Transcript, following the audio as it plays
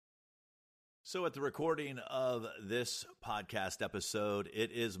So at the recording of this podcast episode,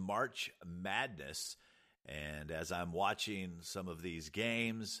 it is March Madness. And as I'm watching some of these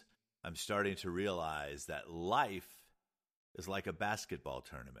games, I'm starting to realize that life is like a basketball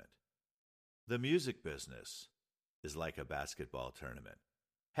tournament. The music business is like a basketball tournament.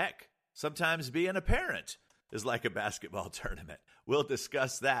 Heck, sometimes being a parent is like a basketball tournament. We'll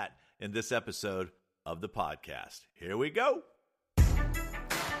discuss that in this episode of the podcast. Here we go.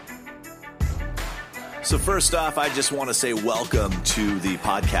 So first off, I just want to say welcome to the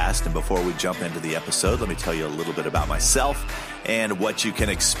podcast. And before we jump into the episode, let me tell you a little bit about myself and what you can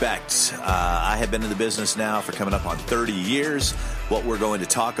expect. I have been in the business now for coming up on 30 years. What we're going to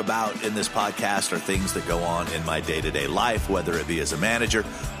talk about in this podcast are things that go on in my day-to-day life, whether it be as a manager,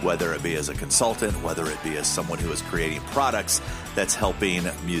 whether it be as a consultant, whether it be as someone who is creating products that's helping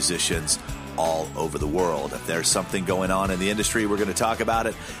musicians all over the world. If there's something going on in the industry, we're going to talk about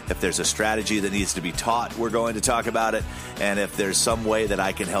it. If there's a strategy that needs to be taught, we're going to talk about it. And if there's some way that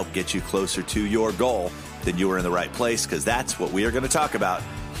I can help get you closer to your goal, then you are in the right place, because that's what we are going to talk about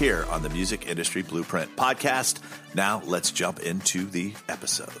here on the Music Industry Blueprint podcast. Now, let's jump into the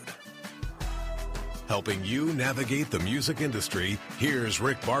episode. Helping you navigate the music industry, here's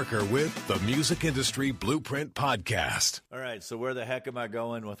Rick Barker with the Music Industry Blueprint Podcast. All right, so where the heck am I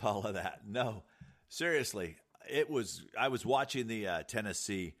going with all of that? No, seriously, I was watching the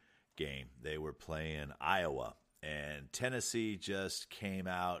Tennessee game. They were playing Iowa, and Tennessee just came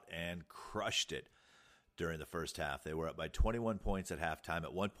out and crushed it during the first half. They were up by 21 points at halftime.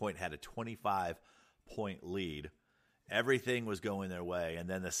 At one point had a 25-point lead. Everything was going their way, and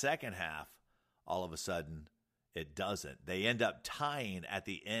then the second half, all of a sudden, it doesn't. They end up tying at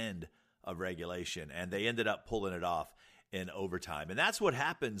the end of regulation, and they ended up pulling it off in overtime. And that's what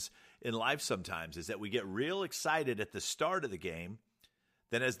happens in life sometimes, is that we get real excited at the start of the game.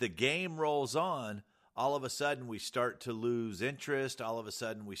 Then as the game rolls on, all of a sudden we start to lose interest. All of a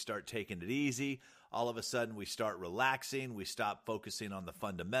sudden we start taking it easy. All of a sudden we start relaxing. We stop focusing on the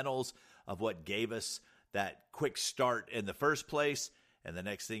fundamentals of what gave us that quick start in the first place. And the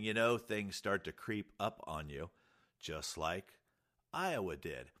next thing you know, things start to creep up on you, just like Iowa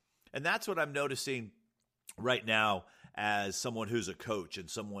did. And that's what I'm noticing right now as someone who's a coach and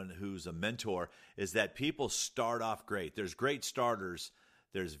someone who's a mentor, is that people start off great. There's great starters.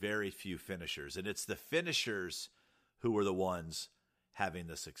 There's very few finishers. And it's the finishers who are the ones having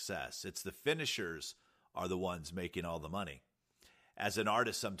the success. It's the finishers are the ones making all the money. As an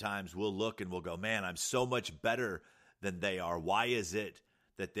artist, sometimes we'll look and we'll go, man, I'm so much better than they are. Why is it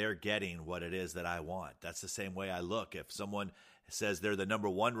that they're getting what it is that I want? That's the same way I look. If someone says they're the number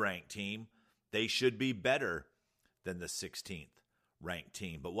one ranked team, they should be better than the 16th ranked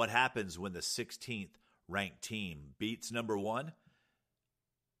team. But what happens when the 16th ranked team beats number one?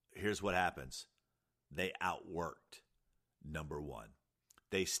 Here's what happens. They outworked number one.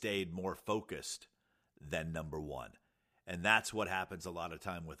 They stayed more focused than number one. And that's what happens a lot of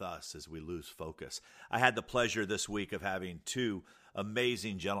time with us, as we lose focus. I had the pleasure this week of having two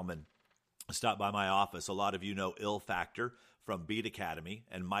amazing gentlemen stop by my office. A lot of you know Ill Factor from Beat Academy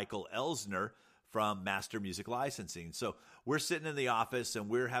and Michael Elsner from Master Music Licensing. So we're sitting in the office and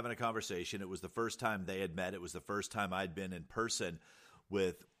we're having a conversation. It was the first time they had met. It was the first time I'd been in person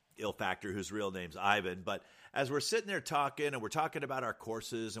with Ill Factor, whose real name's Ivan. But as we're sitting there talking, and we're talking about our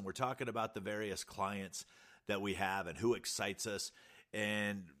courses, and we're talking about the various clients that we have and who excites us.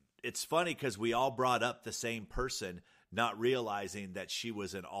 And it's funny because we all brought up the same person, not realizing that she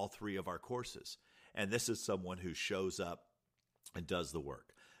was in all three of our courses. And this is someone who shows up and does the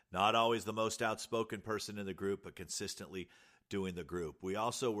work. Not always the most outspoken person in the group, but consistently doing the group. We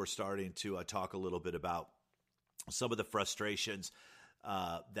also were starting to talk a little bit about some of the frustrations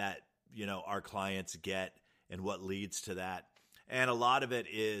that, our clients get and what leads to that. And a lot of it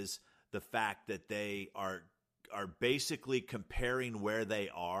is the fact that they are basically comparing where they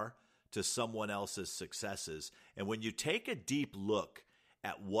are to someone else's successes. And when you take a deep look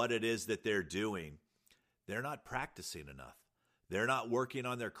at what it is that they're doing, they're not practicing enough. They're not working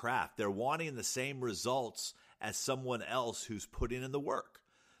on their craft. They're wanting the same results as someone else who's putting in the work.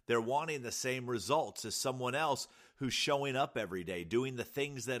 They're wanting the same results as someone else who's showing up every day, doing the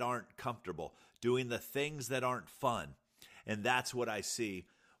things that aren't comfortable, doing the things that aren't fun. And that's what I see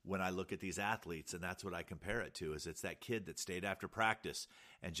when I look at these athletes, and that's what I compare it to, is it's that kid that stayed after practice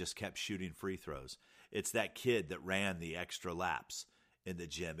and just kept shooting free throws. It's that kid that ran the extra laps in the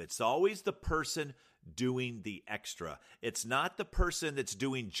gym. It's always the person doing the extra. It's not the person that's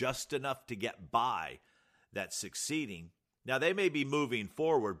doing just enough to get by that's succeeding. Now, they may be moving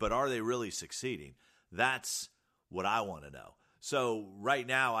forward, but are they really succeeding? That's what I want to know. So right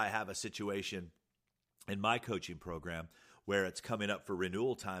now I have a situation in my coaching program where it's coming up for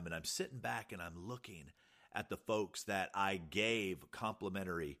renewal time, and I'm sitting back and I'm looking at the folks that I gave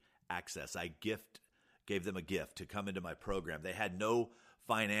complimentary access. I gave them a gift to come into my program. They had no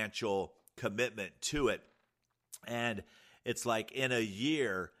financial commitment to it. And it's like in a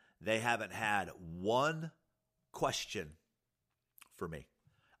year, they haven't had one question for me.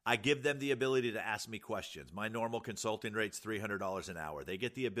 I give them the ability to ask me questions. My normal consulting rate's $300 an hour. They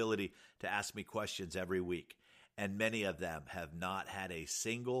get the ability to ask me questions every week. And many of them have not had a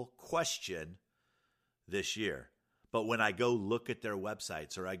single question this year. But when I go look at their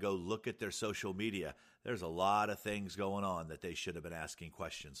websites or I go look at their social media, there's a lot of things going on that they should have been asking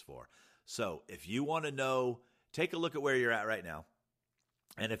questions for. So if you want to know, take a look at where you're at right now.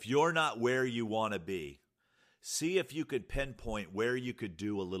 And if you're not where you want to be, see if you could pinpoint where you could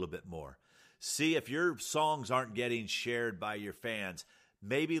do a little bit more. See if your songs aren't getting shared by your fans.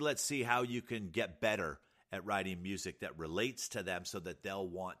 Maybe let's see how you can get better at writing music that relates to them so that they'll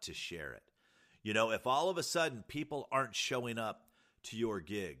want to share it. You know, if all of a sudden people aren't showing up to your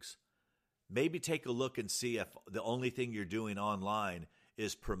gigs, maybe take a look and see if the only thing you're doing online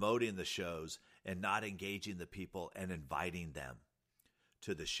is promoting the shows and not engaging the people and inviting them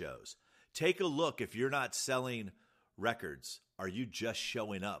to the shows. Take a look if you're not selling records. Are you just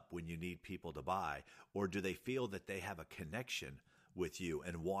showing up when you need people to buy? Or do they feel that they have a connection with you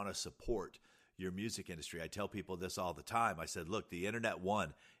and want to support your music industry? I tell people this all the time. I said, look, the internet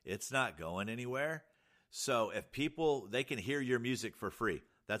won. It's not going anywhere. So if people, they can hear your music for free.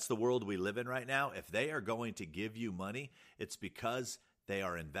 That's the world we live in right now. If they are going to give you money, it's because they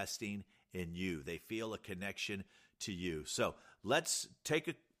are investing in you. They feel a connection to you. So let's take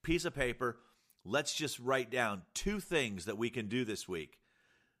a piece of paper. Let's just write down 2 things that we can do this week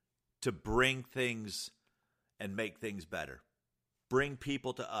to bring things and make things better. Bring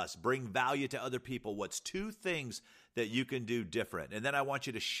people to us. Bring value to other people. What's 2 things that you can do different? And then I want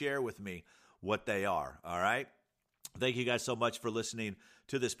you to share with me what they are, all right? Thank you guys so much for listening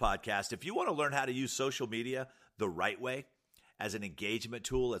to this podcast. If you want to learn how to use social media the right way, as an engagement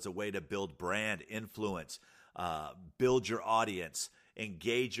tool, as a way to build brand influence, build your audience,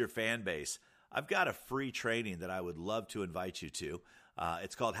 engage your fan base, I've got a free training that I would love to invite you to.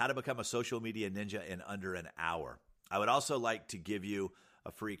 It's called How to Become a Social Media Ninja in Under an Hour. I would also like to give you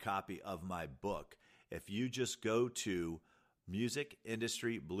a free copy of my book. If you just go to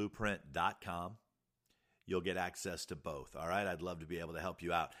musicindustryblueprint.com, you'll get access to both. All right. I'd love to be able to help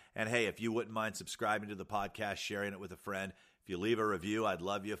you out. And hey, if you wouldn't mind subscribing to the podcast, sharing it with a friend, if you leave a review, I'd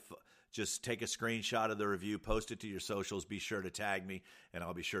love you. Just take a screenshot of the review, post it to your socials. Be sure to tag me, and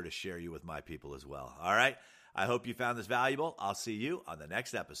I'll be sure to share you with my people as well. All right. I hope you found this valuable. I'll see you on the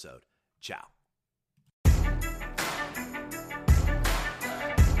next episode. Ciao.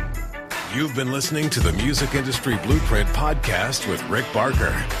 You've been listening to the Music Industry Blueprint podcast with Rick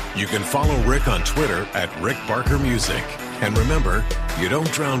Barker. You can follow Rick on Twitter at Rick Barker Music. And remember, you don't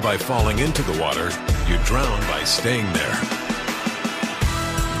drown by falling into the water, you drown by staying there.